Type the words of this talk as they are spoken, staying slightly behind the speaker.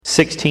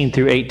16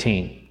 through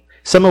 18.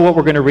 Some of what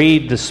we're going to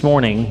read this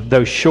morning,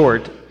 though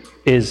short,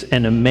 is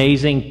an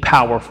amazing,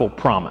 powerful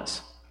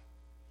promise.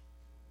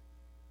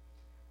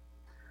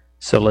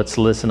 So let's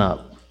listen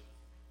up.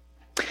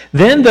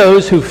 Then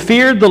those who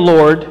feared the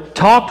Lord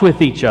talked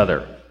with each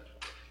other,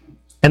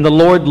 and the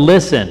Lord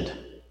listened,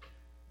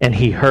 and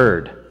he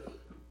heard.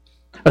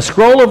 A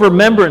scroll of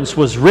remembrance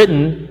was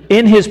written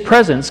in his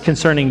presence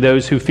concerning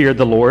those who feared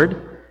the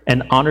Lord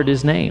and honored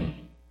his name.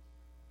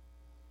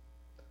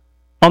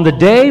 On the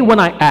day when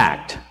I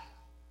act,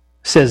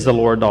 says the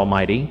Lord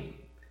Almighty,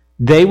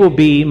 they will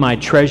be my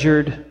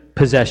treasured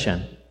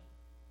possession.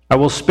 I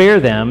will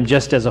spare them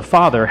just as a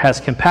father has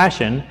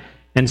compassion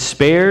and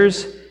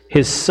spares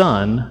his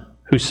son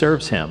who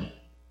serves him.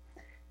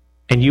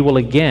 And you will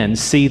again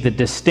see the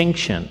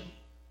distinction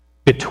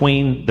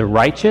between the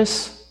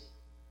righteous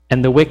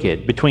and the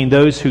wicked, between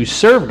those who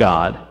serve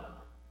God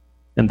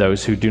and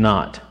those who do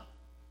not.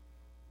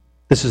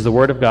 This is the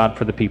word of God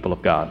for the people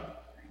of God.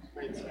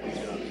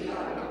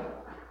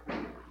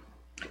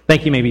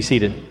 Thank you. You may be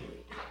seated.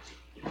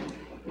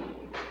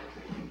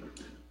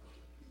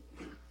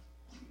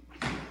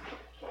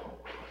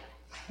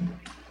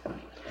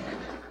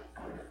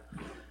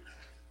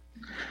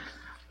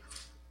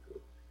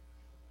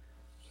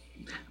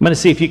 I'm going to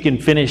see if you can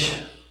finish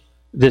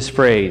this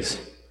phrase.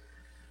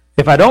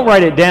 If I don't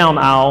write it down,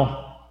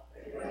 I'll...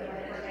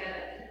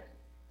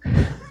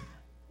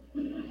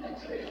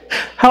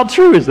 How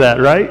true is that,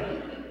 right?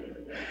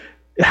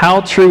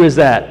 How true is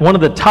that? One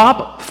of the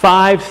top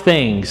 5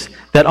 things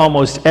that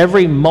almost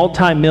every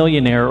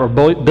multimillionaire or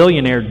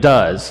billionaire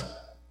does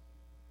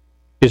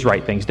is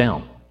write things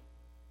down.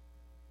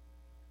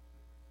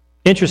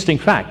 Interesting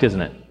fact,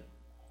 isn't it?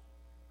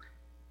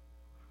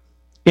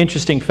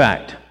 Interesting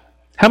fact.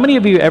 How many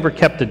of you ever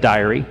kept a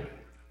diary?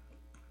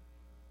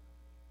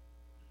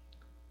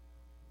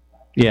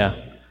 Yeah.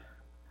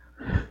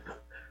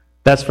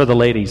 That's for the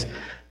ladies.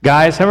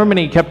 Guys, how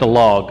many kept a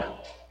log?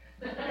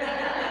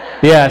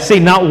 Yeah, see,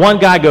 not one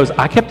guy goes,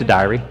 I kept a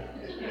diary.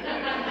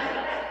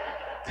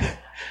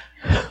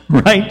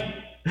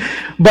 Right?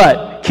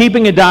 But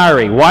keeping a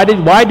diary, why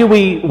do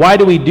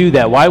we do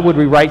that? Why would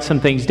we write some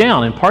things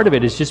down? And part of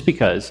it is just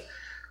because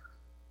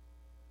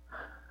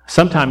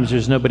sometimes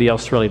there's nobody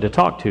else really to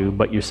talk to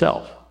but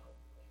yourself.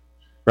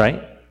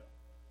 Right?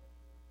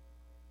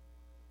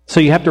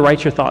 So you have to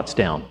write your thoughts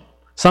down.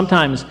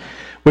 Sometimes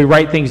we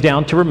write things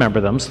down to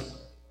remember them.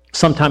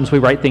 Sometimes we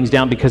write things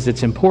down because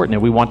it's important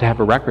and we want to have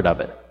a record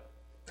of it.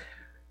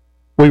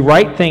 We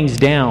write things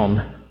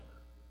down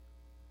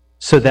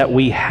so that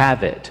we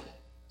have it,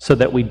 so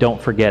that we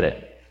don't forget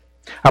it.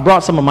 I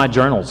brought some of my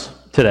journals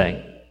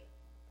today.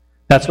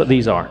 That's what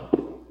these are.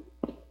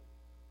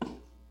 I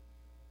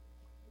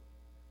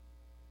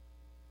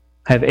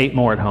have 8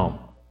 more at home.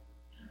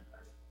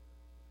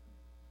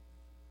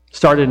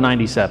 Started in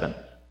 97.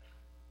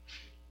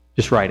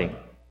 Just writing.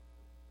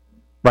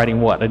 Writing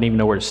what? I didn't even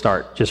know where to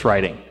start. Just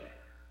writing.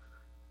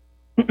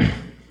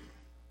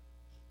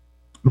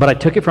 But I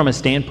took it from a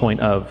standpoint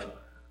of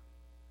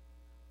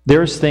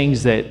there's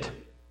things that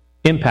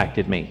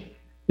impacted me.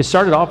 It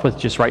started off with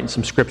just writing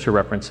some scripture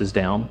references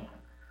down.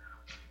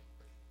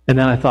 And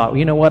then I thought, well,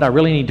 you know what? I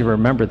really need to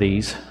remember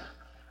these.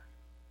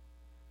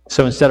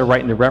 So instead of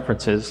writing the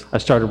references, I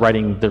started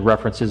writing the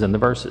references and the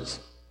verses.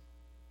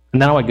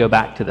 And then I would go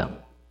back to them.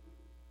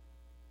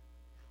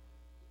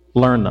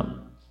 Learn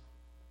them.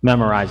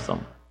 Memorize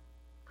them.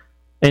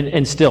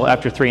 And still,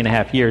 after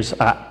 3.5 years,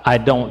 I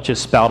don't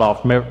just spout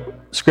off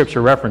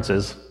scripture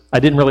references. I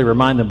didn't really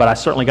remind them, but I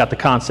certainly got the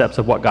concepts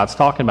of what God's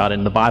talking about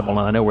in the Bible, and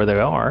I know where they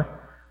are.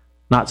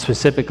 Not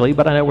specifically,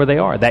 but I know where they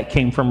are. That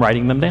came from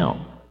writing them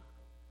down.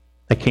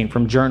 That came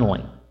from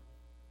journaling.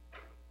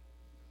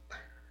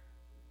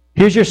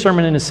 Here's your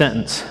sermon in a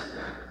sentence.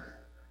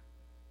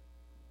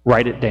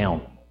 Write it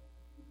down.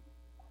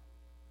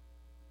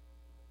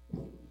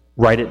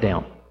 Write it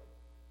down.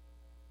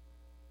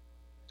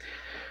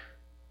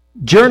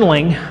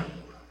 Journaling,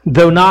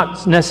 though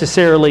not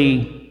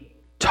necessarily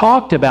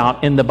talked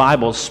about in the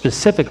Bible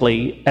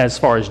specifically as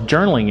far as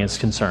journaling is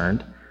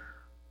concerned,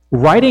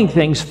 writing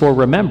things for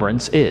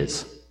remembrance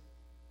is.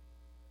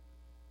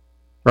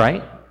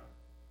 Right?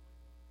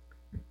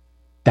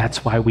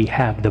 That's why we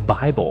have the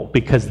Bible,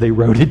 because they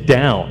wrote it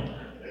down.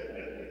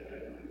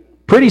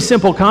 Pretty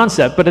simple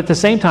concept, but at the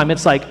same time,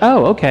 it's like,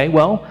 oh, okay,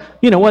 well,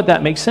 you know what,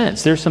 that makes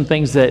sense. There's some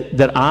things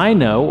that I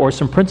know, or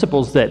some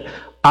principles that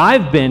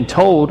I've been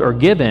told or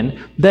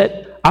given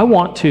that I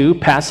want to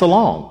pass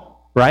along,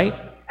 right?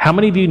 How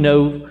many of you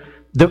know,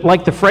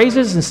 the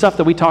phrases and stuff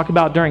that we talk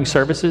about during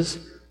services?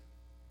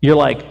 You're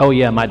like, oh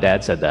yeah, my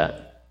dad said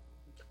that.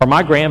 Or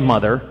my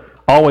grandmother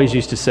always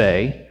used to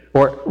say,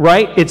 or,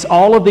 right? It's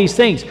all of these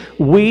things.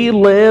 We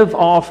live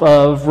off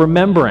of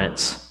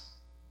remembrance.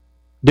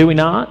 Do we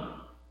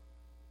not?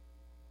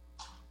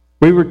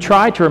 We would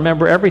try to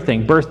remember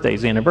everything,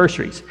 birthdays,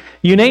 anniversaries,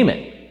 you name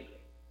it.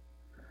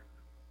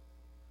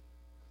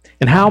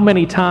 And how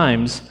many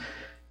times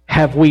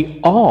have we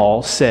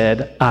all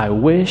said, I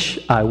wish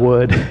I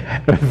would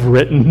have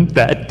written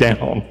that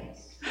down?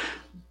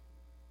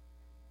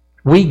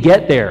 We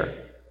get there.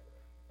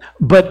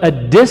 But a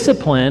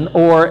discipline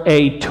or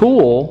a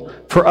tool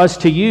for us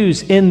to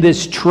use in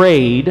this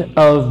trade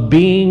of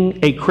being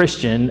a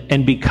Christian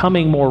and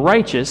becoming more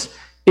righteous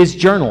is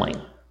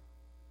journaling.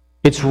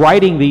 It's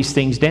writing these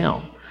things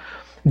down.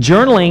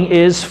 Journaling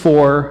is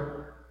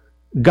for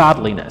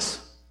godliness.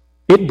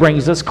 It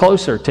brings us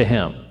closer to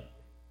Him.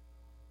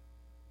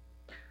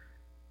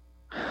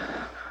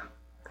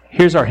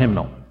 Here's our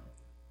hymnal,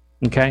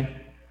 okay?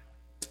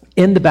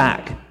 In the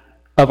back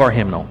of our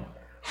hymnal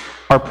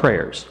are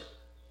prayers,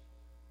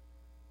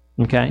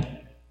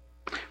 okay?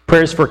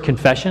 Prayers for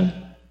confession,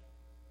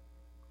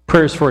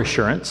 prayers for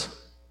assurance,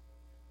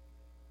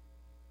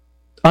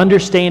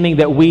 understanding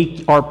that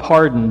we are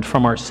pardoned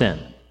from our sin.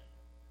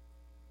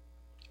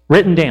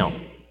 Written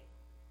down.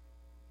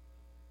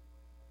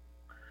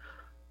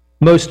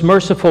 Most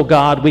merciful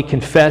God, we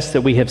confess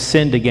that we have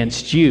sinned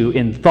against you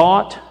in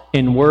thought,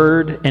 in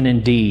word, and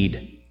in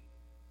deed,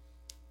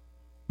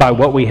 by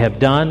what we have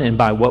done and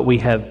by what we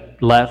have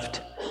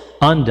left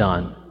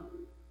undone.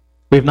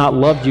 We have not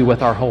loved you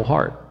with our whole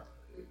heart.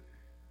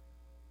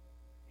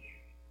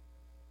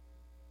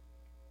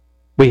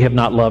 We have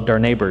not loved our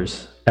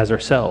neighbors as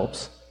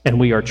ourselves, and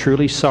we are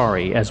truly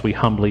sorry as we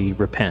humbly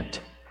repent.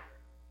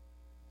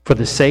 For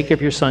the sake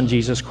of your Son,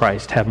 Jesus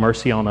Christ, have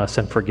mercy on us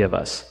and forgive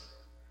us,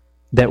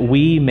 that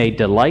we may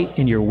delight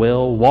in your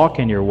will, walk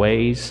in your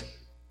ways,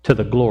 to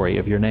the glory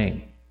of your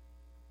name.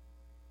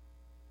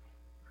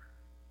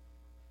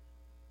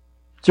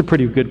 It's a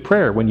pretty good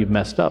prayer when you've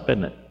messed up,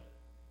 isn't it?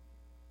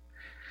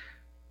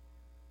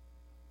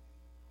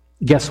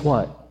 Guess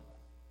what?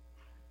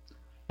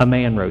 A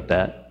man wrote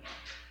that.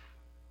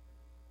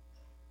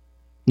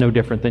 No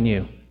different than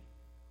you.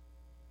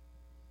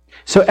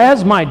 So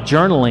as my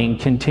journaling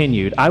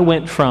continued, I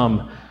went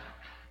from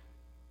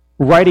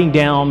writing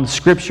down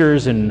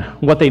scriptures and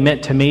what they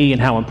meant to me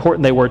and how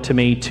important they were to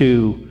me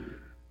to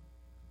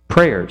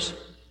prayers.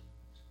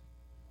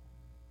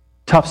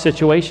 Tough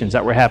situations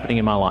that were happening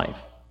in my life.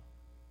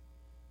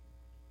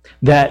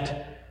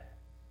 That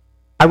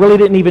I really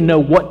didn't even know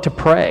what to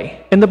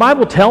pray. And the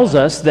Bible tells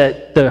us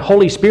that the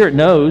Holy Spirit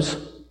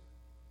knows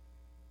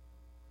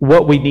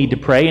what we need to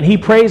pray, and He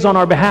prays on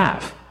our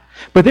behalf.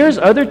 But there's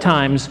other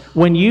times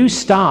when you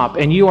stop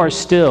and you are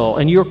still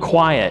and you're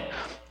quiet,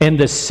 and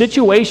the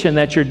situation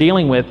that you're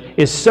dealing with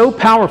is so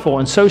powerful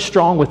and so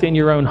strong within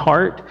your own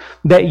heart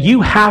that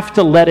you have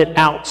to let it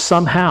out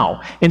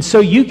somehow. And so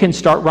you can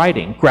start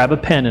writing. Grab a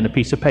pen and a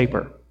piece of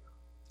paper.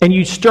 And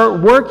you start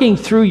working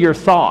through your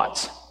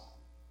thoughts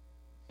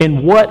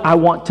in what I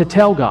want to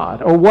tell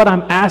God or what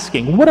I'm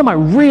asking. What am I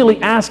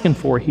really asking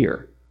for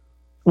here?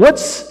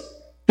 What's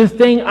the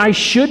thing I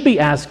should be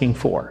asking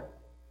for?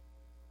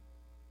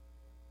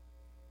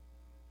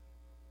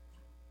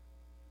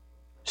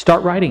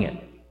 Start writing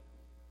it.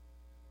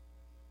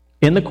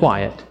 In the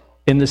quiet,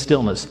 in the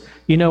stillness.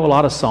 You know, a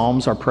lot of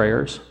Psalms are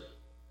prayers.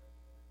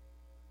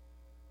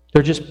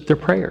 They're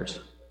prayers.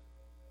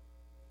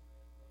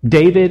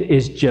 David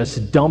is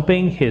just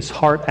dumping his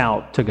heart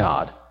out to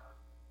God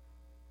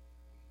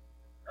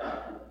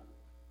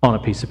on a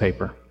piece of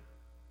paper.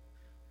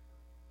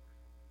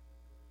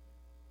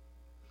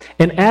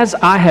 And as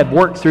I have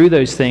worked through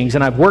those things,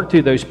 and I've worked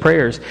through those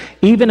prayers,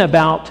 even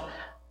about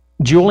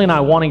Julie and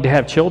I wanting to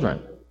have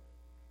children,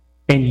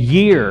 and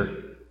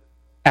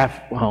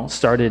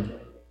started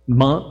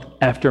month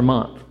after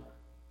month.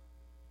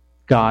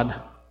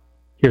 God,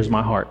 here's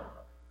my heart.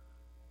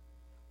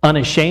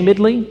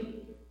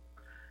 Unashamedly,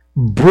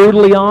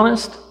 brutally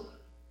honest,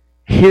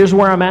 here's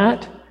where I'm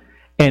at.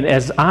 And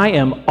as I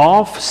am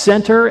off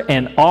center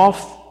and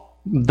off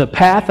the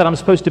path that I'm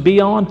supposed to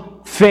be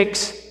on,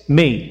 fix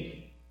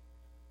me.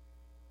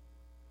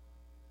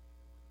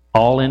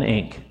 All in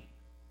ink.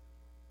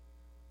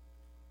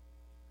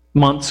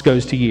 Months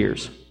goes to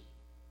years.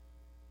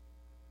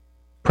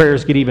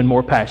 Prayers get even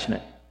more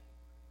passionate.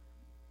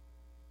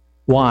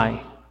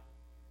 Why?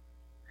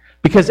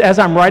 Because as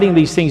I'm writing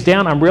these things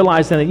down, I'm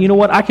realizing that, you know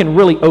what, I can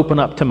really open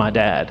up to my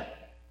dad.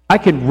 I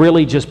can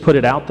really just put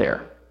it out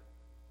there.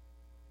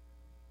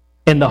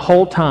 And the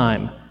whole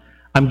time,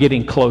 I'm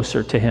getting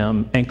closer to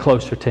him and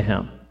closer to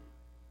him.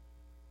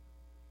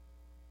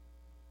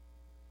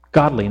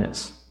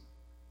 Godliness.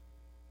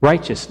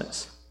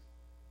 Righteousness.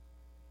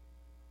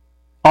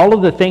 All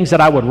of the things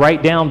that I would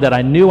write down that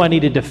I knew I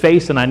needed to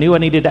face and I knew I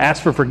needed to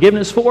ask for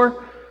forgiveness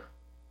for,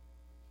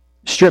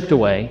 stripped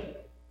away,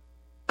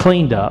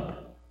 cleaned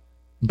up,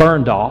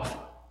 burned off,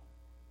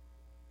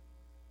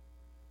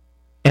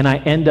 and I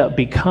end up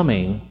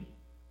becoming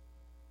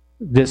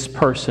this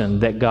person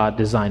that God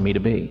designed me to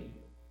be.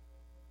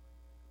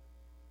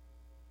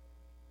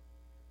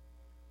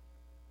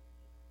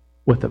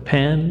 With a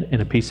pen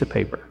and a piece of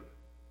paper.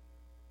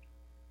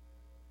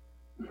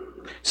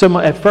 So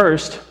at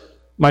first,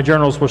 my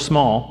journals were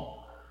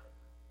small.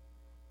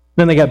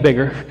 Then they got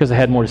bigger because I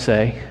had more to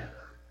say.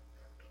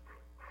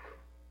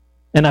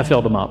 And I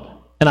filled them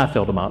up. And I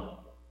filled them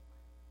up.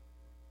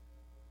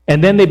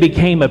 And then they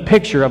became a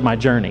picture of my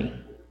journey.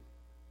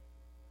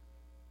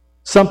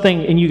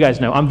 Something, and you guys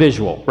know, I'm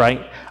visual,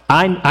 right?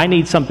 I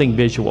need something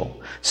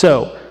visual.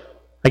 So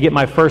I get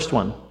my first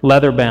one,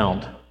 leather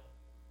bound.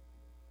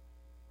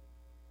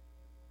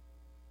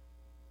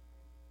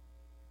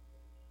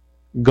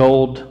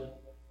 Gold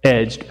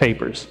edged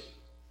papers.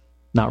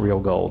 Not real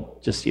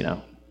gold, just,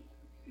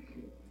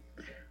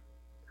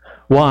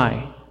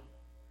 Why?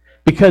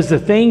 Because the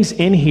things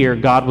in here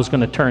God was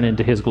going to turn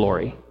into His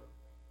glory.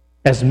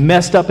 As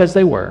messed up as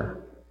they were,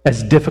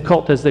 as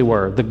difficult as they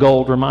were, the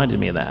gold reminded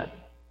me of that.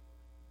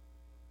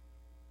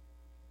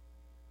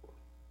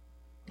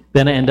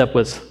 Then I end up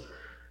with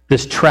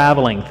this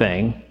traveling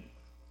thing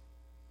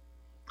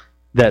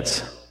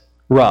that's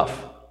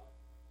rough,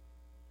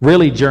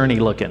 really journey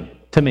looking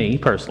to me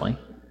personally.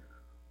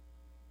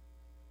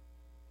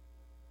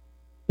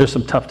 There's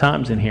some tough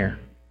times in here.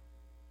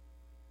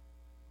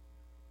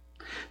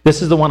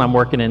 This is the one I'm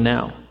working in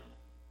now.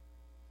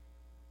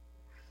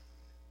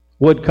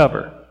 Wood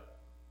cover.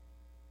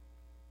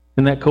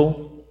 Isn't that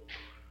cool?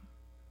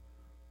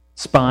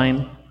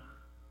 Spine.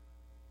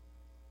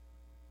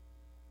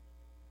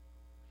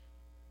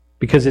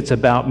 Because it's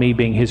about me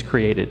being His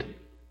created.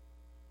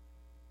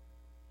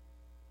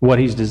 What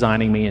He's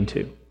designing me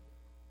into.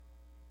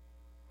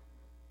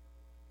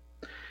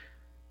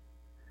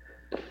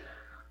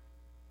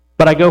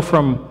 But I go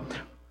from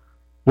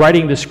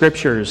writing the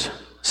scriptures,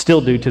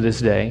 still do to this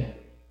day,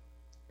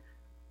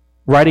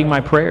 writing my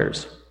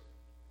prayers,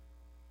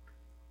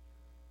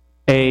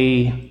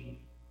 a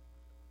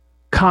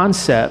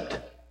concept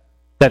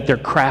that they're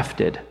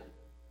crafted,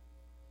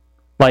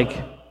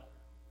 like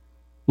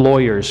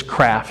lawyers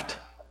craft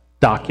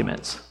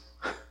documents,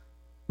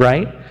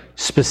 right?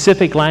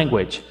 Specific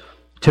language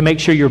to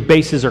make sure your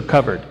bases are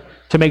covered,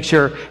 to make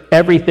sure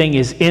everything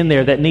is in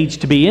there that needs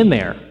to be in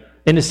there.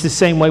 And it's the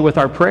same way with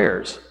our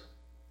prayers.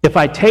 If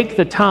I take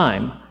the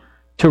time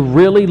to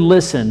really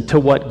listen to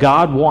what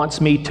God wants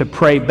me to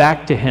pray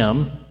back to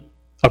Him,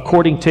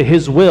 according to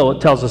His will,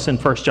 it tells us in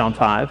 1 John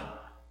 5,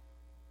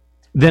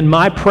 then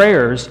my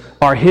prayers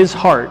are His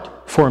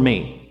heart for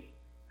me.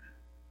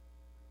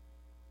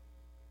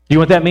 Do you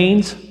know what that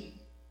means?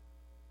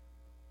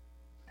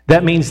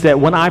 That means that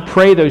when I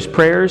pray those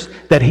prayers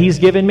that He's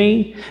given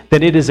me,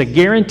 that it is a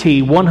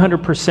guarantee,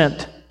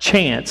 100%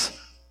 chance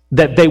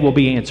that they will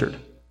be answered.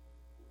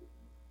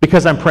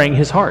 Because I'm praying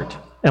His heart.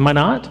 Am I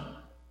not?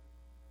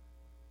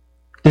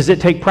 Does it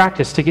take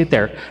practice to get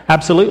there?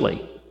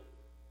 Absolutely.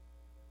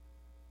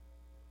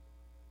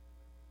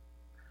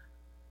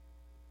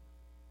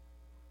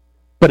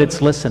 But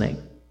it's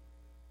listening.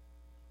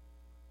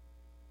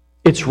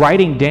 It's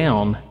writing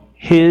down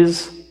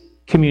His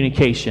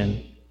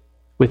communication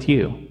with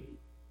you.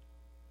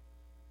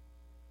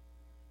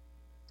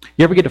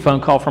 You ever get a phone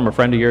call from a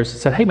friend of yours that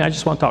said, "Hey man, I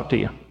just want to talk to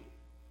you"?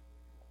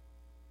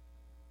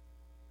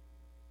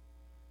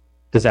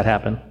 Does that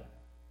happen?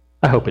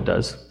 I hope it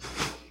does.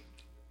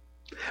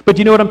 But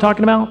do you know what I'm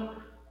talking about?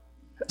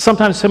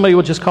 Sometimes somebody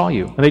will just call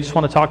you and they just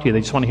want to talk to you.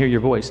 They just want to hear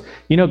your voice.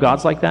 You know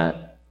God's like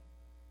that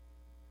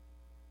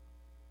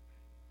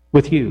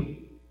with you.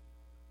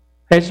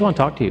 Hey, I just want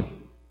to talk to you.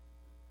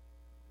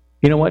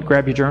 You know what?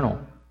 Grab your journal.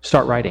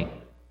 Start writing.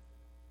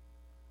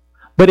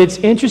 But it's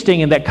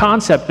interesting in that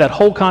concept, that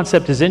whole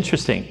concept is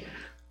interesting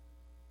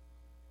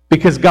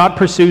because God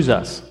pursues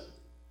us.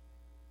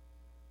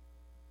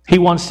 He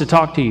wants to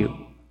talk to you.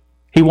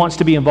 He wants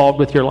to be involved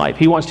with your life.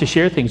 He wants to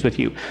share things with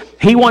you.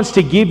 He wants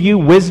to give you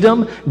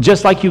wisdom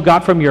just like you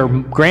got from your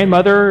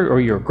grandmother or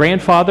your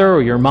grandfather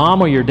or your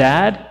mom or your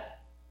dad.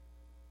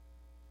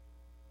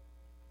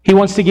 He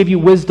wants to give you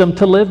wisdom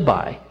to live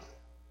by.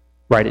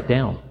 Write it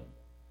down.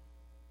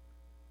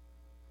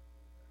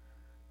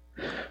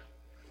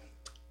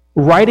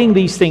 Writing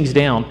these things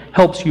down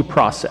helps you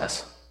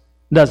process,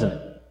 doesn't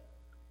it?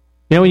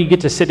 You know, when you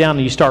get to sit down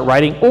and you start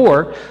writing,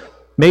 or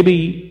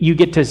maybe you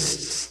get to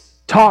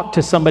talk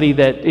to somebody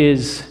that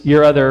is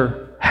your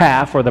other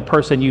half or the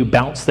person you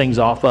bounce things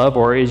off of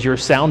or is your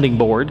sounding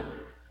board.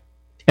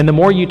 And the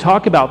more you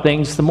talk about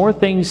things, the more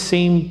things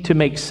seem to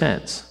make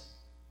sense.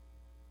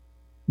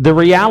 The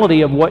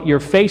reality of what you're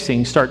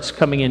facing starts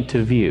coming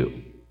into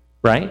view,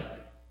 right?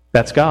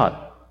 That's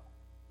God.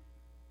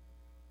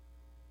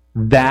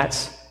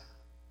 That's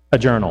a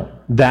journal.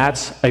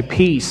 That's a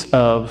piece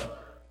of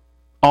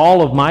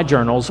all of my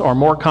journals are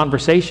more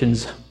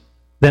conversations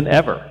than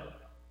ever.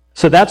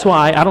 So that's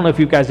why, I don't know if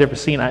you guys ever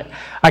seen,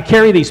 I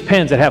carry these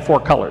pens that have 4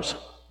 colors.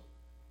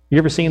 You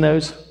ever seen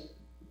those?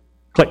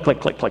 Click,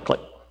 click, click, click, click.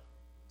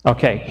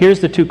 Okay,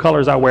 here's the 2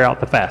 colors I wear out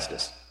the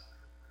fastest.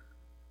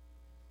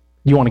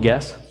 You want to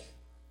guess?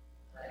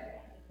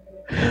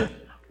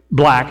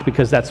 Black,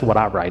 because that's what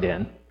I write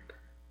in.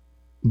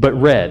 But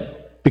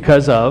red,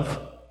 because of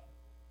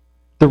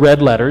the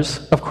red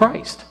letters of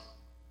Christ.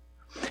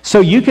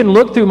 So you can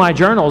look through my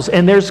journals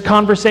and there's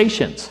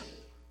conversations.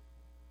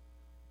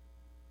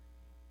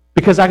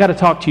 Because I got to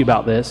talk to you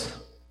about this.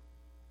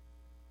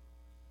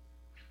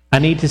 I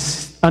need to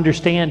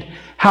understand,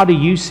 how do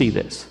you see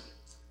this?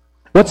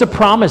 What's a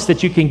promise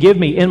that you can give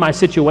me in my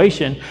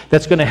situation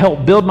that's going to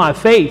help build my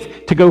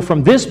faith to go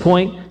from this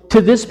point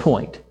to this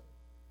point?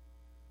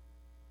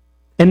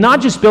 And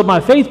not just build my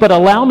faith, but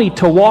allow me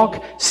to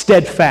walk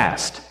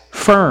steadfast,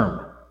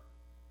 firm,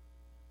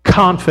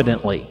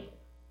 confidently,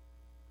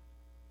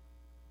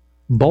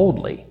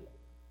 boldly.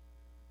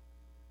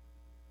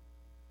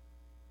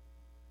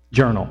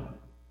 Journal.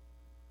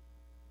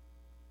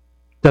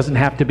 Doesn't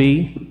have to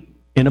be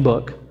in a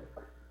book.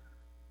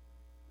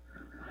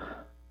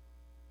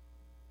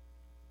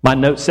 My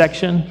note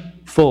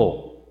section,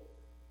 full.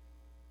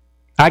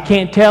 I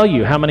can't tell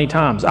you how many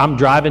times I'm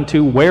driving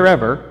to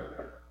wherever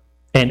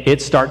and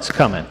it starts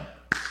coming.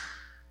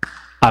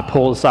 I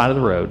pull the side of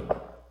the road.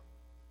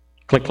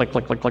 Click, click,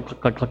 click, click, click,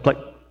 click, click, click, click.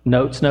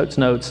 Notes, notes,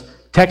 notes.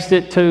 Text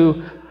it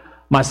to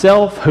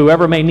myself,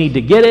 whoever may need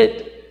to get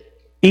it.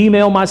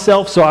 Email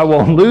myself so I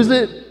won't lose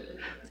it.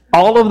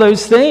 All of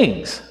those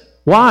things.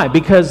 Why?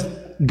 Because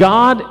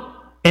God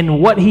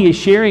and what He is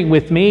sharing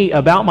with me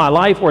about my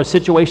life or a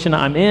situation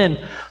I'm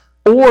in,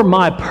 or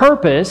my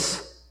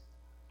purpose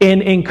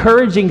in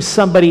encouraging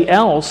somebody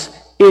else,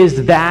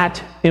 is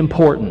that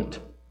important.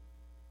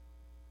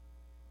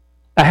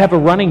 I have a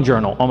running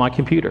journal on my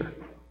computer.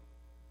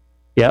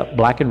 Yep,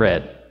 black and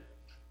red.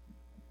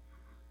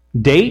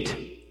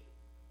 Date.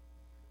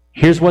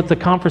 Here's what the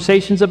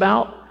conversation's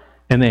about.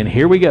 And then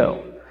here we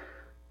go.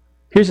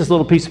 Here's this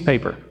little piece of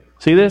paper.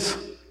 See this?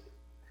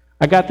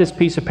 I got this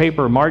piece of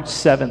paper March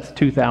 7th,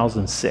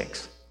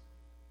 2006.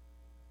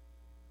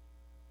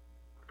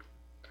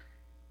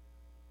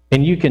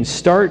 And you can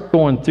start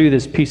going through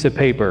this piece of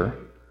paper.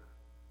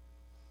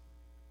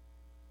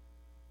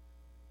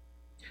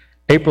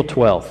 April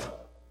 12th,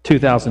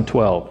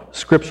 2012,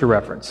 scripture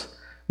reference,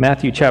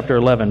 Matthew chapter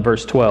 11,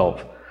 verse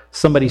 12.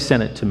 Somebody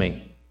sent it to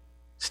me.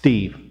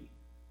 Steve.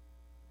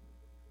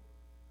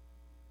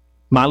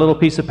 My little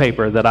piece of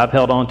paper that I've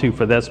held on to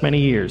for this many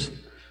years.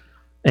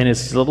 And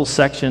it's little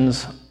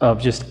sections of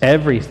just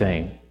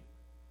everything.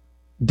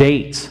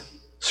 Dates,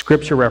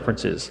 scripture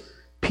references,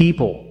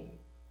 people.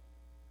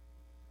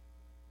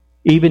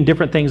 Even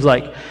different things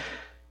like,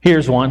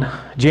 here's one,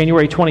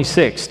 January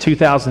 26,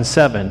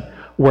 2007.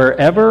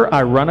 Wherever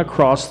I run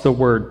across the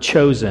word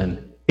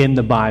chosen in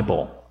the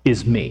Bible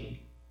is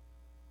me.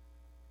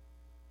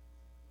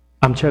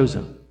 I'm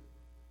chosen.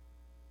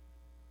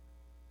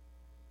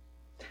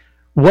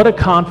 What a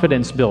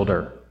confidence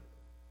builder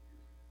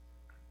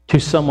to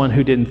someone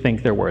who didn't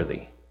think they're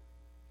worthy.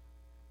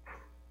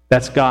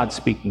 That's God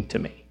speaking to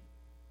me.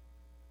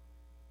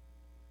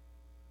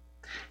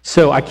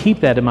 So I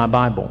keep that in my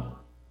Bible.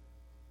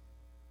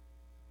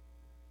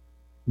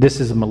 This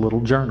is my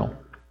little journal.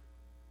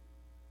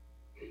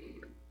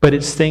 But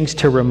it's things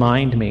to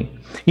remind me.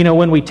 You know,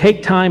 when we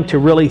take time to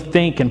really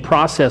think and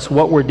process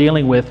what we're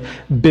dealing with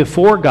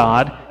before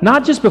God,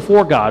 not just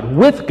before God,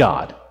 with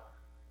God,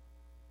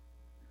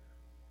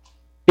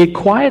 it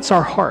quiets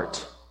our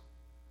heart.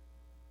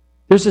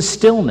 There's a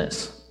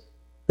stillness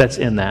that's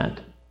in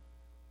that,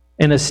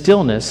 and a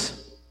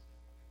stillness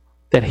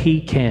that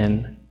He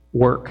can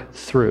work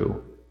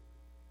through.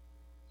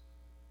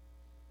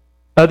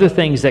 Other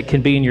things that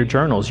can be in your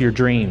journals, your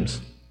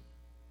dreams.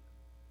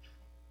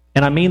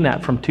 And I mean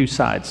that from two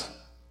sides.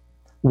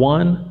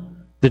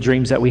 One, the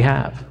dreams that we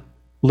have,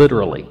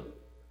 literally.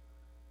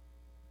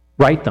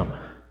 Write them.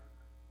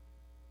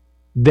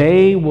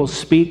 They will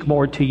speak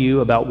more to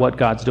you about what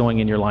God's doing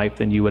in your life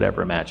than you would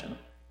ever imagine.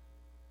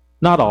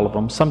 Not all of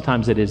them.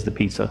 Sometimes it is the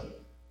pizza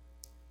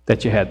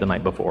that you had the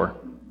night before.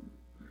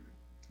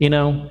 You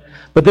know?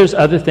 But there's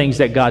other things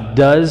that God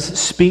does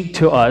speak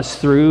to us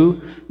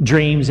through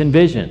dreams and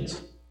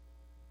visions.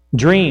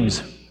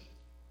 Dreams,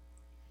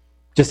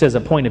 just as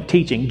a point of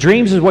teaching,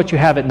 dreams is what you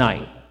have at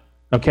night,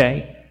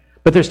 okay?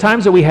 But there's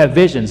times that we have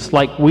visions,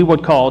 like we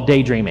would call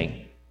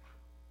daydreaming.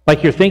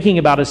 Like you're thinking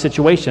about a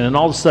situation, and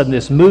all of a sudden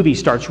this movie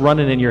starts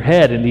running in your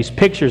head, and these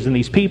pictures and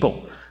these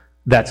people.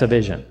 That's a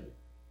vision.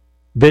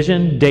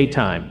 Vision,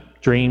 daytime.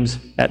 Dreams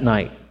at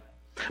night.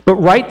 But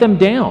write them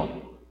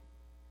down.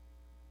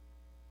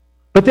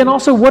 But then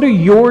also, what are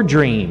your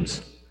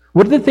dreams?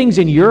 What are the things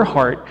in your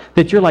heart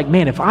that you're like,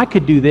 man, if I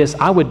could do this,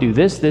 I would do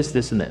this, this,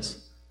 this, and this.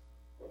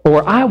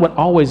 Or I've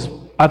always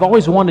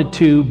wanted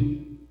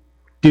to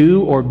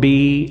do or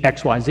be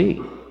X, Y, Z.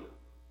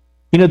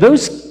 You know,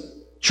 those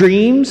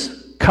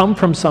dreams come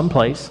from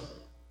someplace.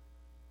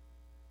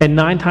 And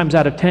 9 times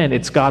out of 10,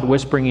 it's God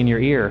whispering in your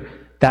ear,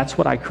 that's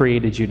what I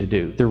created you to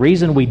do. The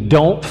reason we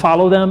don't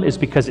follow them is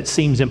because it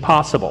seems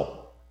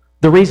impossible.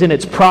 The reason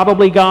it's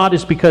probably God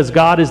is because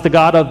God is the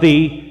God of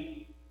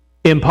the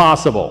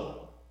impossible.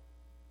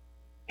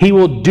 He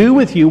will do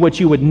with you what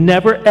you would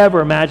never, ever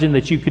imagine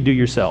that you could do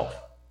yourself.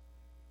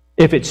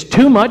 If it's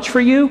too much for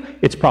you,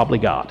 it's probably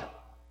God.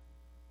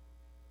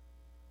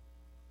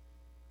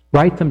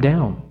 Write them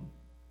down.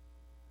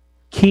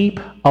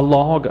 Keep a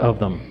log of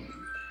them.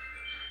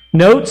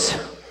 Notes,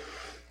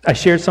 I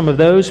shared some of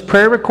those.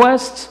 Prayer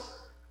requests,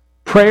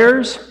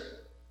 prayers,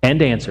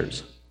 and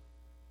answers.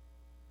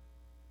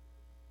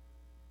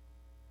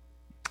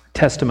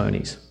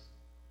 Testimonies.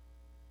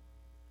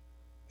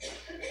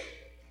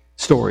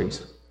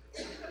 Stories.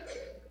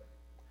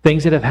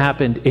 Things that have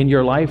happened in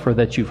your life or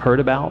that you've heard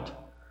about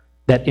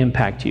that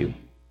impact you.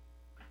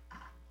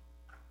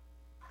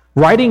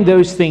 Writing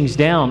those things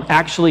down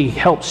actually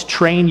helps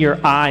train your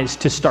eyes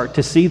to start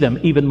to see them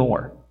even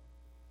more.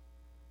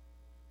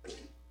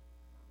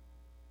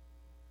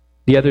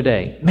 The other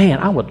day, man,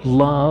 I would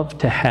love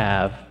to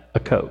have a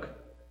Coke.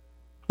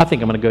 I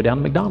think I'm going to go down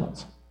to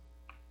McDonald's.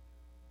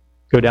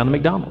 Go down to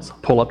McDonald's,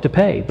 pull up to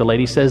pay. The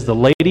lady says, the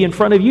lady in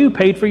front of you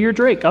paid for your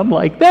drink. I'm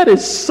like, that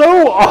is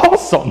so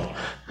awesome.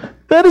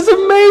 That is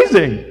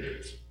amazing.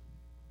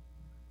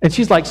 And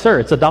she's like, sir,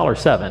 it's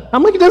 $1.07.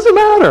 I'm like, it doesn't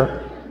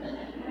matter.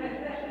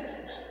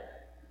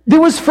 It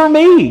was for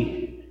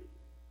me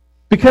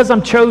because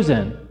I'm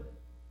chosen.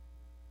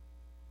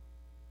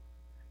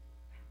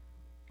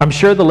 I'm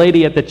sure the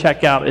lady at the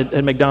checkout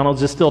at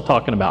McDonald's is still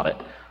talking about it.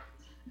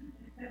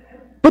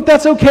 But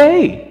that's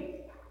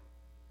okay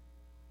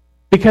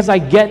because I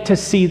get to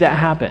see that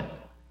happen.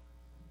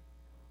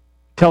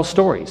 Tell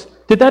stories.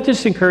 Did that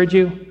just encourage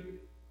you?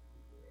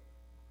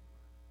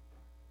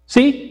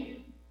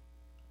 See?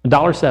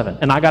 $1.07,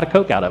 and I got a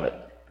Coke out of it.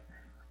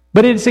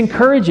 But it's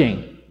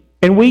encouraging,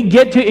 and we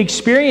get to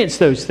experience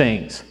those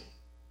things,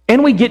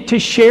 and we get to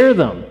share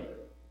them.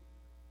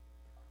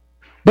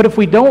 But if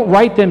we don't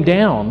write them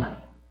down,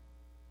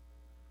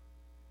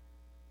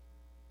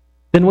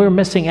 then we're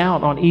missing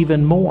out on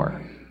even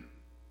more.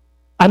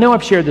 I know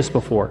I've shared this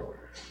before,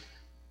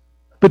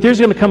 but there's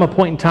going to come a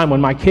point in time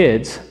when my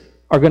kids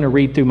are going to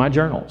read through my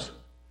journals.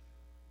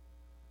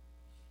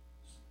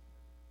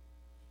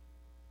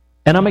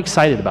 And I'm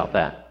excited about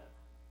that.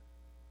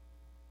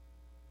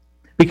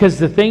 Because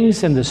the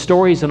things and the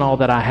stories and all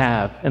that I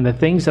have, and the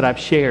things that I've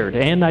shared,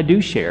 and I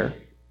do share,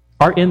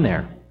 are in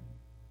there.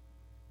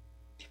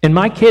 And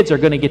my kids are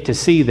going to get to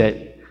see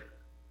that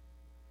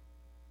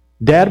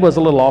Dad was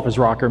a little off his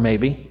rocker,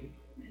 maybe,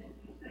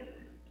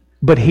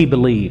 but he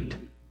believed.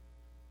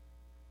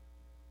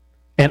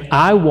 And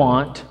I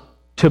want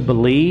to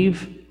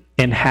believe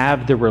and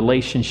have the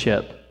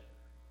relationship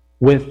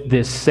with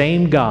this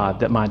same God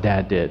that my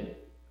dad did,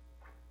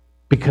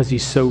 because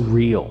he's so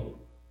real.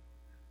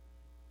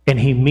 And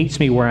he meets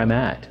me where I'm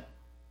at.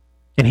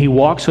 And he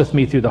walks with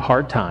me through the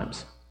hard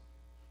times.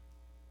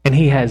 And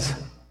he has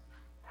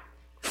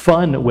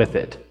fun with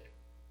it.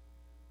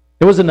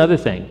 There was another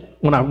thing.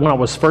 When I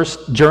was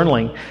first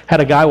journaling,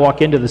 had a guy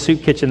walk into the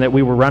soup kitchen that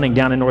we were running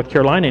down in North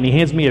Carolina, and he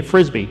hands me a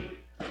Frisbee.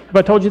 Have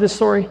I told you this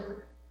story? And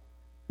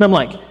I'm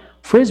like,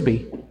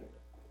 Frisbee?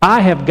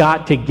 I have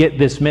got to get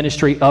this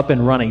ministry up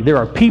and running. There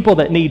are people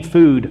that need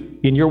food,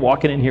 and you're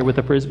walking in here with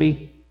a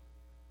Frisbee?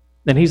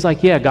 And he's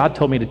like, yeah, God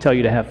told me to tell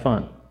you to have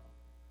fun.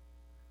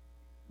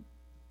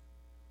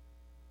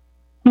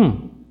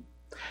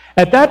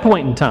 At that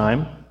point in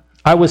time,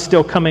 I was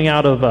still coming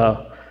out of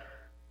an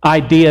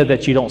idea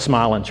that you don't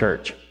smile in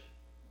church.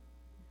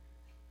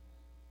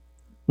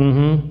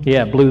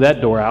 Yeah, blew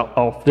that door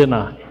off, didn't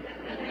I?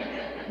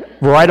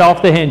 Right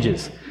off the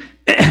hinges.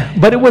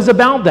 But it was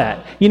about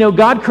that. You know,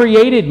 God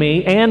created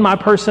me and my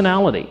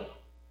personality.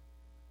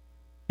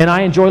 And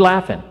I enjoy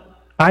laughing.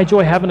 I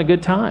enjoy having a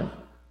good time.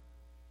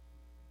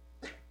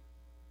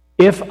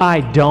 If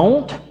I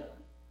don't,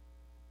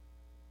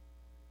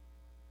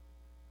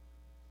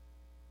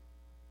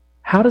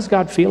 how does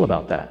God feel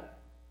about that?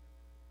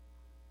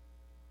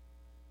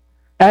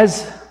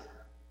 As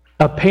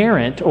a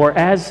parent or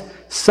as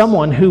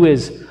someone who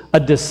is a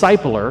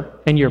discipler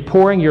and you're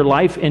pouring your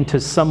life into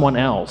someone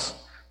else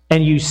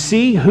and you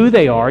see who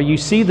they are, you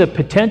see the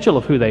potential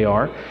of who they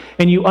are,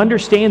 and you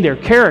understand their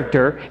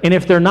character, and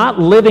if they're not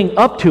living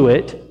up to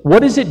it, what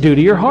does it do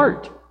to your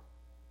heart?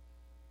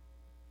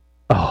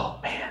 Oh,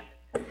 man.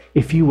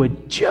 If you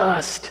would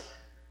just,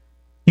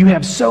 you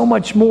have so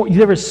much more,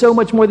 there is so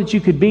much more that you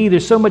could be,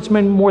 there's so much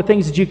more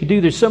things that you could do,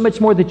 there's so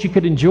much more that you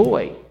could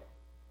enjoy.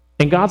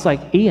 And God's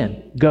like,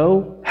 Ian,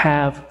 go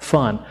have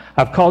fun.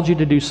 I've called you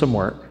to do some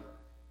work.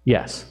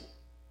 Yes.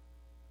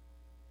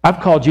 I've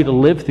called you to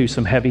live through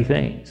some heavy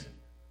things.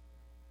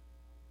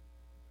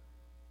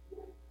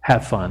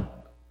 Have fun.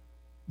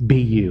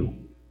 Be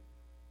you.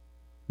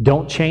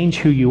 Don't change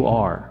who you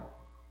are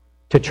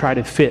to try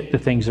to fit the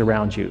things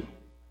around you.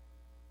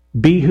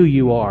 Be who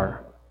you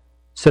are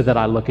so that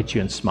I look at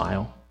you and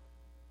smile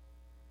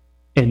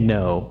and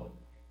know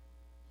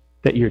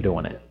that you're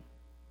doing it.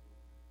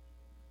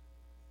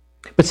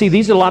 But see,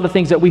 these are a lot of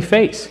things that we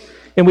face,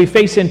 and we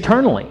face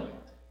internally,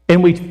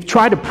 and we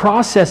try to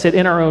process it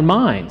in our own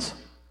minds.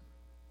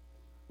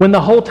 When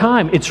the whole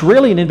time, it's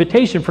really an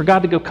invitation for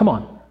God to go, come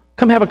on,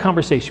 come have a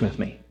conversation with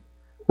me.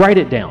 Write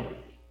it down.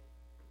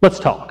 Let's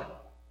talk.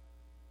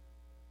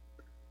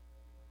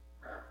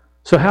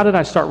 So how did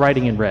I start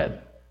writing in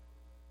red?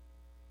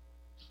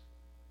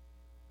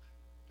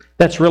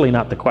 That's really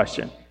not the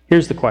question.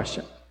 Here's the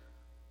question.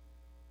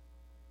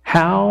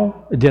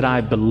 How did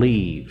I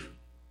believe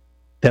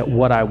that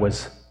what I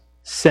was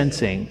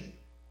sensing,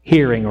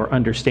 hearing, or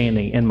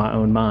understanding in my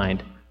own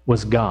mind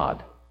was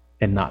God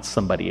and not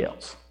somebody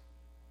else?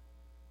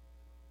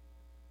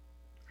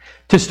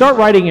 To start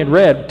writing in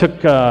red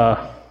took,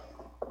 that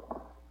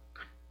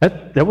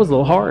was a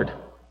little hard.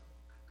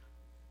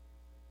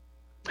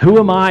 Who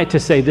am I to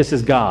say this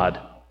is God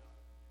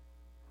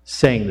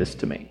saying this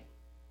to me?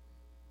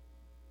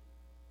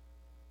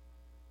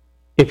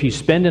 If you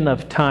spend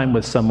enough time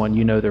with someone,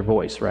 you know their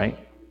voice, right?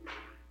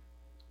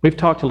 We've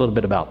talked a little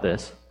bit about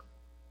this.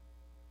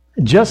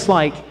 Just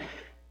like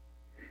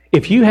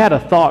if you had a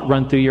thought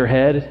run through your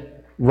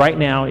head right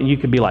now, you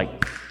could be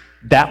like,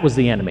 that was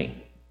the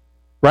enemy,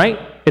 right?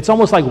 It's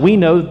almost like we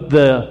know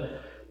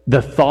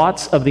the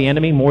thoughts of the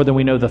enemy more than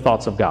we know the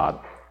thoughts of God.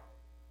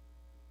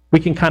 We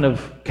can kind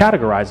of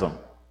categorize them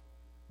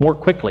more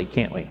quickly,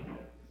 can't we?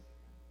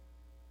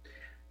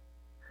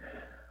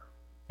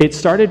 It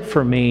started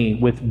for me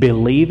with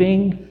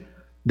believing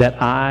that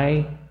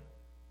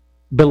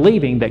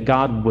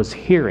God was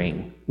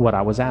hearing what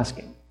I was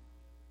asking.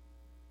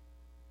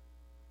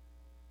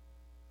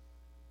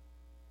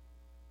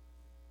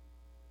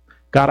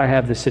 God, I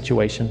have this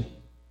situation.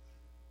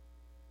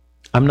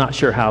 I'm not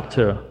sure how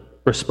to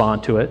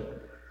respond to it.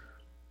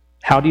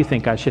 How do you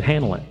think I should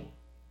handle it?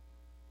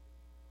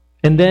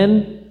 And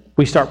then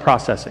we start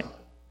processing.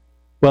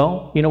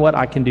 Well, you know what?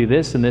 I can do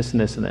this and this and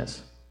this and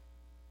this.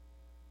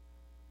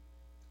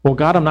 Well,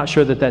 God, I'm not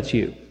sure that that's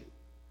you.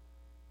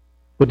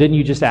 Well, didn't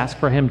you just ask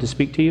for him to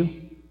speak to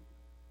you?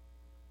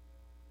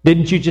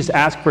 Didn't you just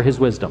ask for his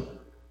wisdom?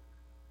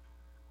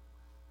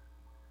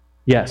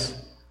 Yes.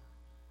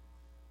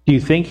 Do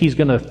you think he's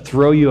going to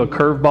throw you a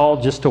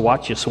curveball just to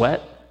watch you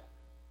sweat?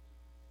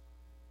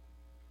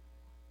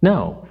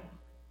 No.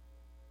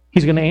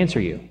 He's going to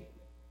answer you.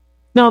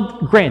 Now,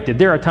 granted,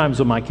 there are times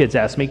when my kids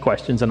ask me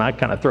questions and I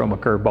kind of throw them a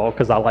curveball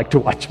because I like to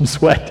watch them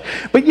sweat.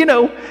 But,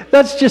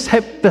 that's just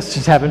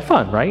having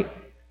fun, right?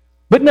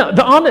 But no,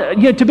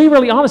 to be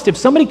really honest, if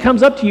somebody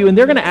comes up to you and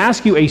they're going to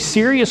ask you a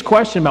serious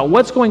question about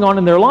what's going on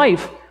in their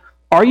life,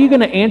 are you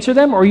going to answer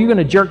them or are you going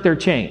to jerk their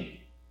chain?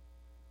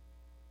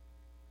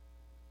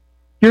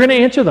 You're going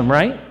to answer them,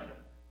 right?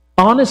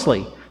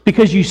 Honestly.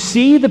 Because you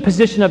see the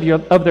position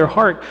of their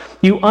heart.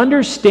 You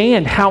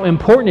understand how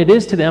important it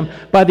is to them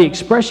by the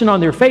expression on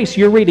their face.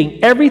 You're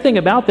reading everything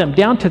about them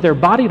down to their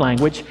body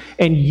language,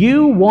 and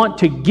you want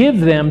to give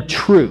them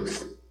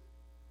truth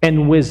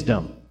and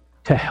wisdom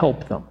to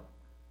help them.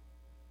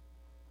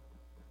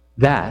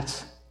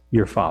 That's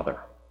your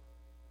Father.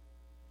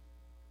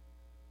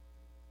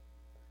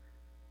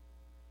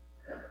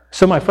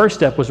 So my first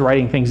step was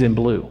writing things in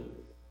blue,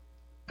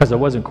 because I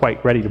wasn't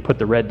quite ready to put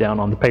the red down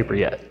on the paper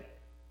yet.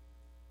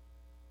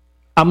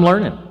 I'm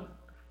learning.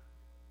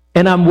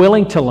 And I'm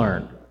willing to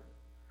learn.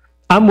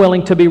 I'm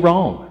willing to be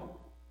wrong.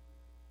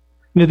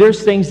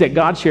 There's things that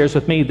God shares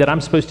with me that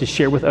I'm supposed to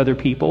share with other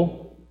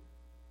people.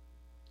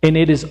 And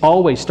it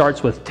always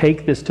starts with,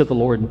 take this to the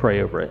Lord and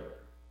pray over it.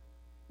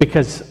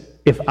 Because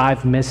if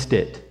I've missed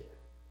it,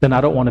 then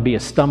I don't want to be a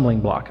stumbling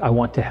block. I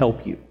want to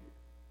help you.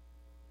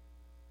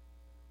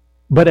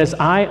 But as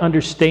I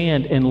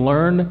understand and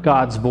learn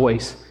God's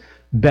voice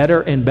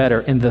better and better,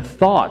 and the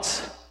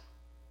thoughts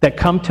that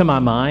come to my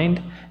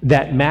mind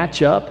that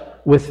match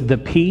up with the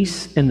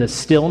peace and the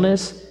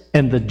stillness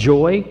and the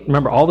joy.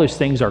 Remember, all those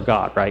things are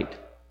God, right?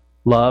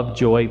 Love,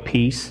 joy,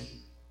 peace,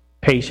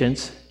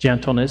 patience,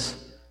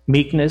 gentleness,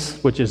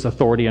 meekness, which is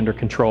authority under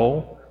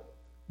control,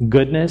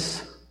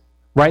 goodness,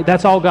 right?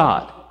 That's all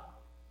God.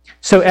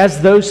 So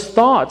as those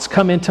thoughts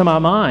come into my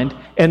mind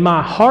and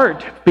my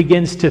heart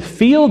begins to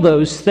feel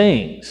those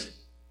things,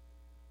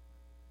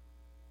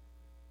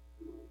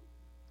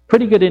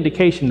 pretty good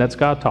indication that's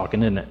God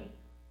talking, isn't it?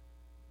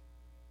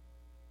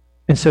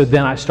 And so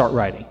then I start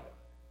writing.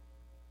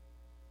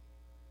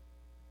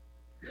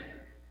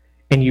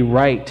 And you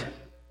write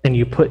and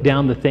you put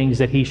down the things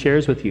that he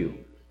shares with you.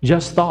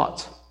 Just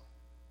thoughts.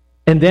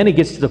 And then it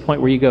gets to the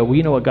point where you go, well,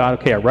 you know what, God,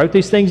 okay, I wrote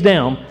these things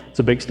down. It's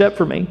a big step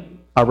for me.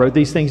 I wrote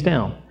these things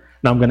down.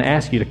 Now I'm going to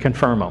ask you to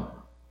confirm them.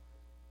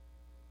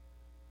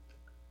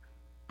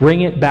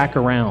 Bring it back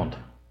around.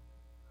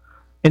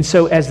 And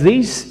so as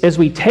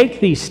we take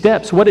these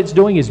steps, what it's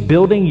doing is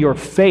building your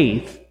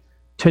faith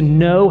to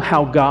know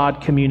how God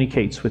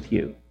communicates with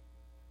you.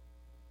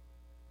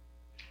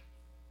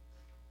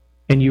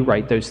 And you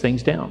write those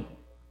things down.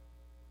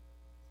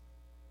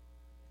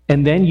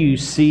 And then you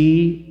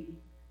see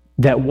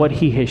that what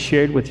he has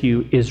shared with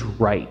you is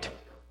right.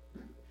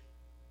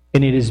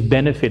 And it has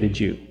benefited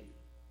you.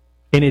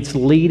 And it's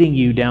leading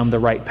you down the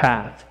right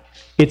path.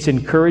 It's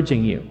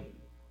encouraging you.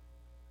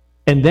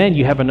 And then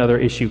you have another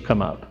issue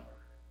come up.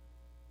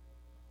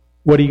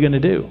 What are you going to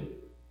do?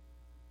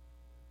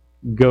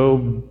 Go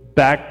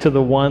back to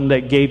the one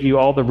that gave you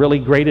all the really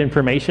great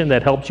information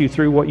that helped you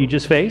through what you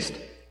just faced?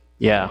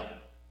 Yeah.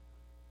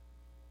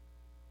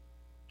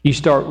 You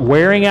start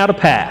wearing out a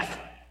path,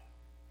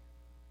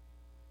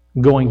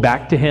 going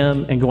back to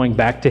him and going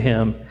back to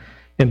him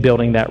and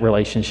building that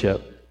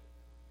relationship.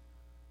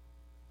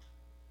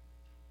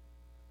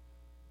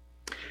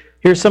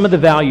 Here's some of the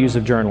values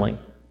of journaling.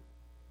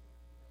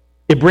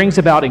 It brings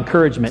about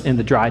encouragement in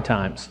the dry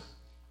times.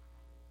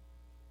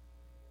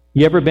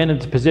 You ever been in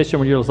a position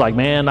where you're just like,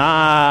 man,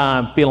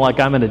 I'm feeling like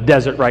I'm in a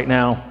desert right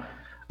now.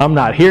 I'm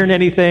not hearing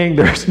anything.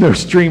 There's no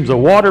streams of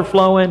water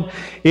flowing.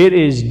 It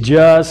is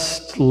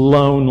just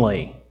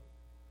lonely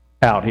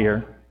out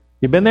here.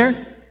 You been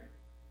there?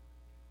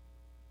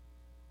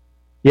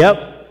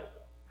 Yep.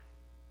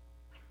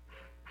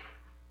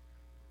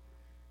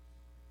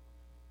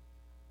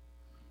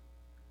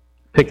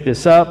 pick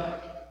this up.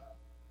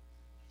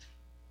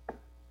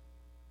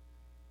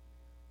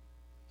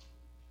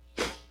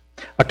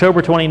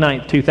 October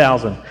 29th,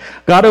 2000.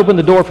 God opened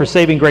the door for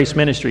Saving Grace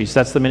Ministries.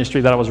 That's the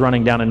ministry that I was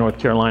running down in North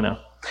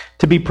Carolina.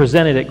 To be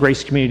presented at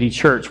Grace Community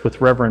Church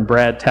with Reverend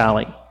Brad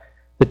Talley.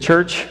 The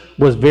church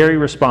was very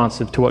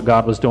responsive to what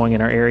God was doing in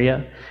our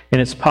area,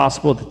 and it's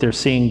possible that they're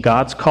seeing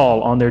God's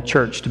call on their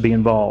church to be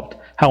involved.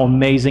 How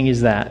amazing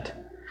is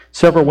that?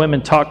 Several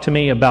women talked to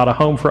me about a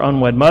home for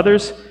unwed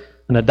mothers,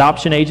 an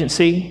adoption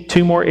agency,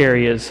 2 more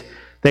areas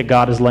that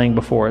God is laying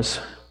before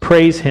us.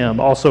 Praise Him.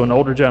 Also, an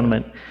older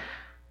gentleman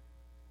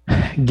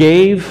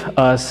gave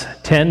us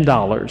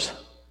 $10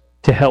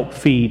 to help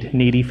feed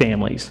needy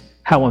families.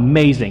 How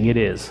amazing it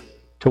is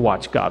to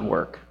watch God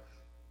work.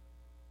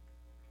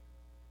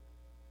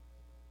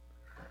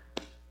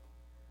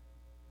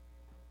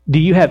 Do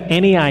you have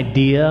any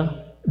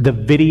idea the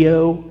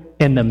video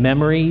and the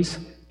memories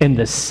and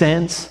the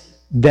sense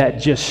that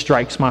just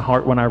strikes my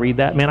heart when I read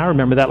that? Man, I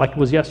remember that like it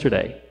was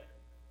yesterday.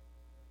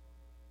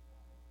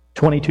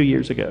 22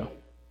 years ago.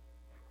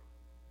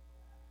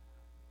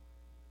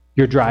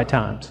 Your dry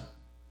times.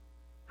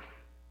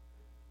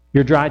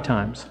 Your dry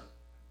times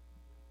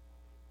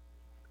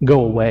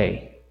go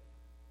away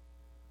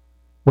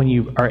when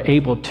you are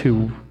able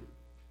to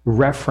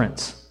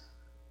reference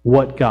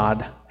what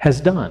God has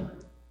done.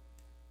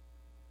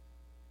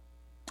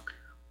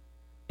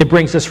 It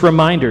brings us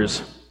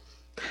reminders,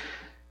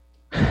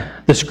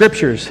 the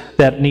scriptures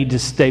that need to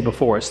stay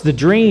before us, the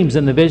dreams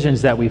and the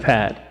visions that we've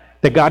had,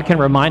 that God can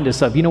remind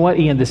us of. You know what,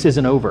 Ian, this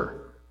isn't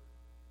over.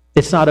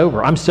 It's not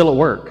over. I'm still at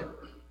work.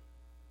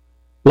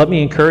 Let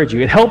me encourage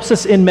you. It helps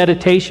us in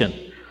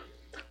meditation.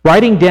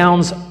 Writing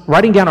down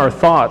our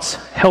thoughts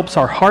helps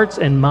our hearts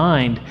and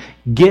mind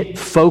get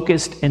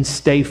focused and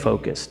stay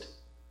focused.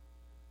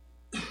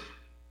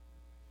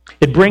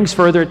 It brings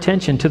further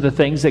attention to the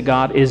things that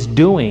God is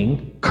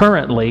doing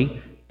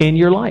currently in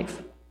your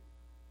life.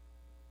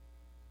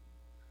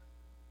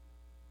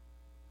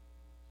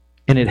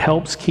 And it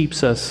helps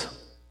keeps us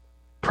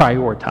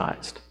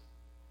prioritized.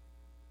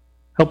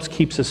 Helps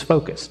keeps us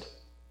focused.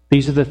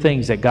 These are the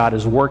things that God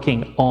is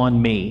working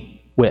on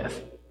me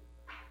with.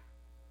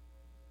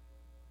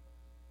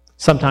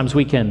 Sometimes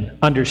we can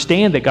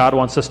understand that God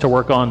wants us to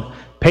work on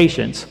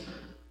patience,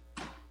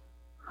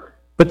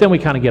 but then we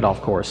kind of get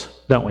off course,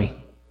 don't we?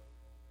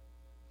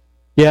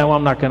 Yeah, well,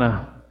 I'm not going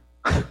to...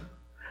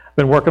 I've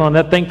been working on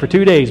that thing for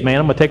 2 days, man.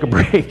 I'm going to take a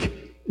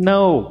break.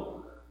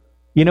 No.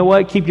 You know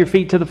what? Keep your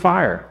feet to the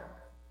fire.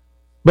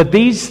 But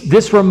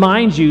this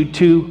reminds you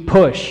to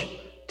push,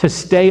 to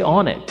stay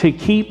on it, to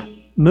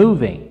keep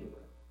moving,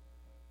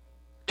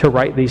 to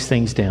write these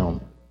things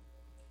down.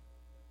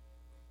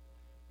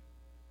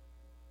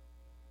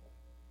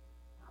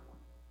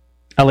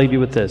 I'll leave you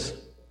with this.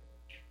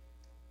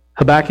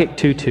 Habakkuk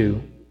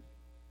 2:2.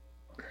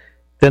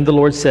 Then the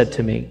Lord said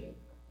to me,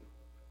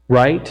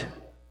 write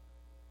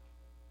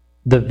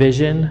the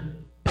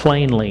vision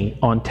plainly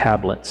on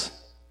tablets,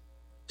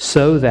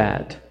 so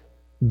that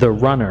the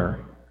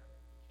runner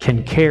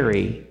can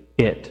carry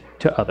it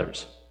to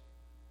others.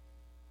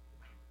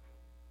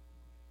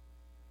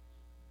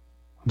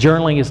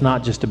 Journaling is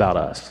not just about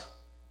us,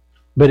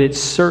 but it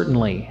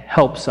certainly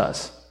helps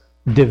us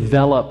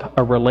develop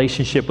a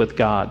relationship with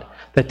God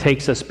that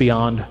takes us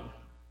beyond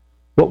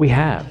what we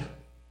have.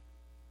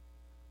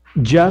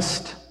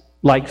 Just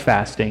like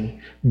fasting,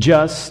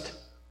 just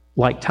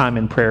like time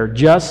in prayer,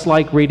 just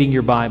like reading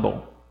your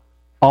Bible,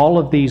 all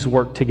of these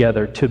work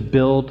together to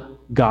build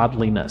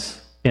godliness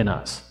in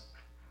us.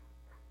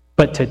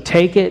 But to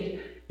take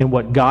it in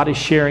what God is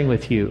sharing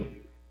with you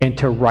and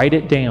to write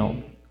it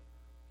down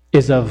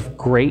is of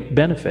great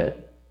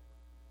benefit,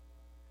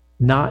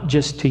 not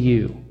just to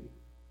you,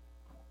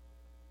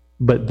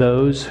 but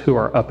those who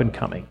are up and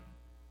coming.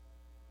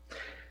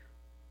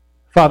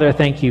 Father, I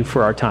thank you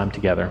for our time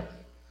together.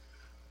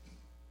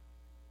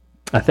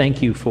 I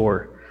thank you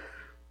for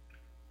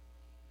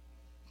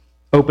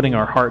opening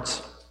our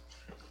hearts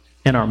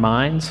and our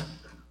minds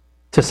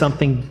to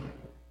something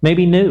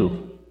maybe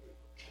new,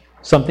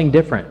 something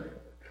different.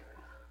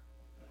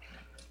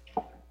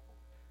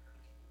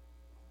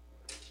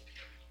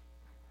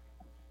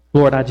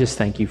 Lord, I just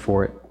thank you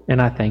for it.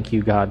 And I thank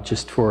you, God,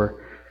 just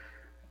for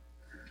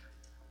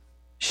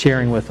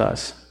sharing with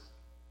us.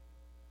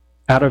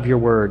 Out of your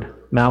word,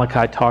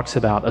 Malachi talks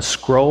about a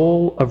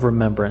scroll of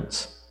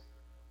remembrance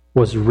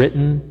was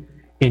written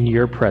in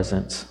your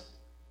presence.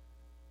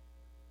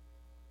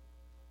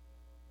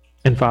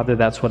 And Father,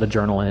 that's what a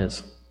journal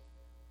is.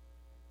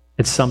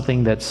 It's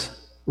something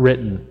that's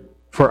written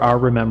for our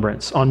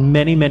remembrance on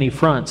many, many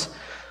fronts,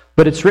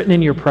 but it's written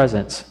in your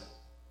presence.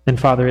 And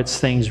Father, it's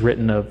things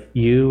written of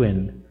you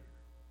and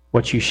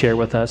what you share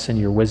with us and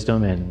your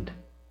wisdom and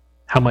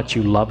how much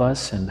you love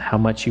us and how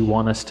much you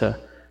want us to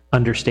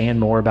understand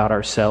more about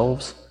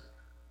ourselves,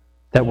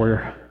 that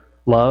we're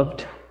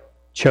loved,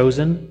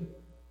 chosen,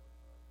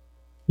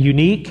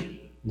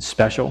 unique, and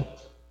special,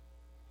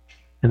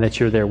 and that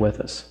you're there with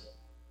us.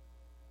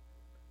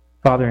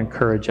 Father,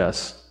 encourage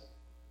us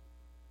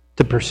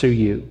to pursue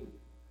you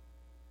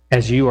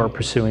as you are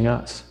pursuing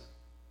us.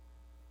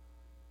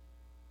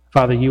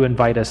 Father, you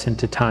invite us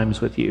into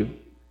times with you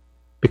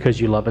because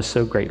you love us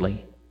so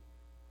greatly.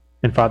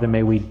 And Father,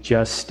 may we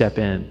just step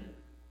in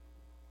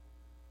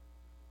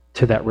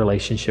to that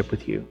relationship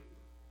with you.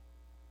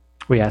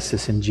 We ask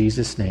this in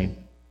Jesus' name.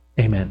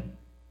 Amen.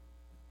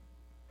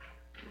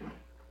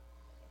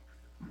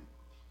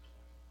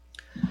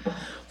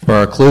 For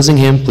our closing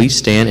hymn, please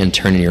stand and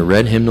turn in your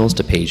red hymnals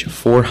to page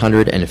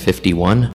 451.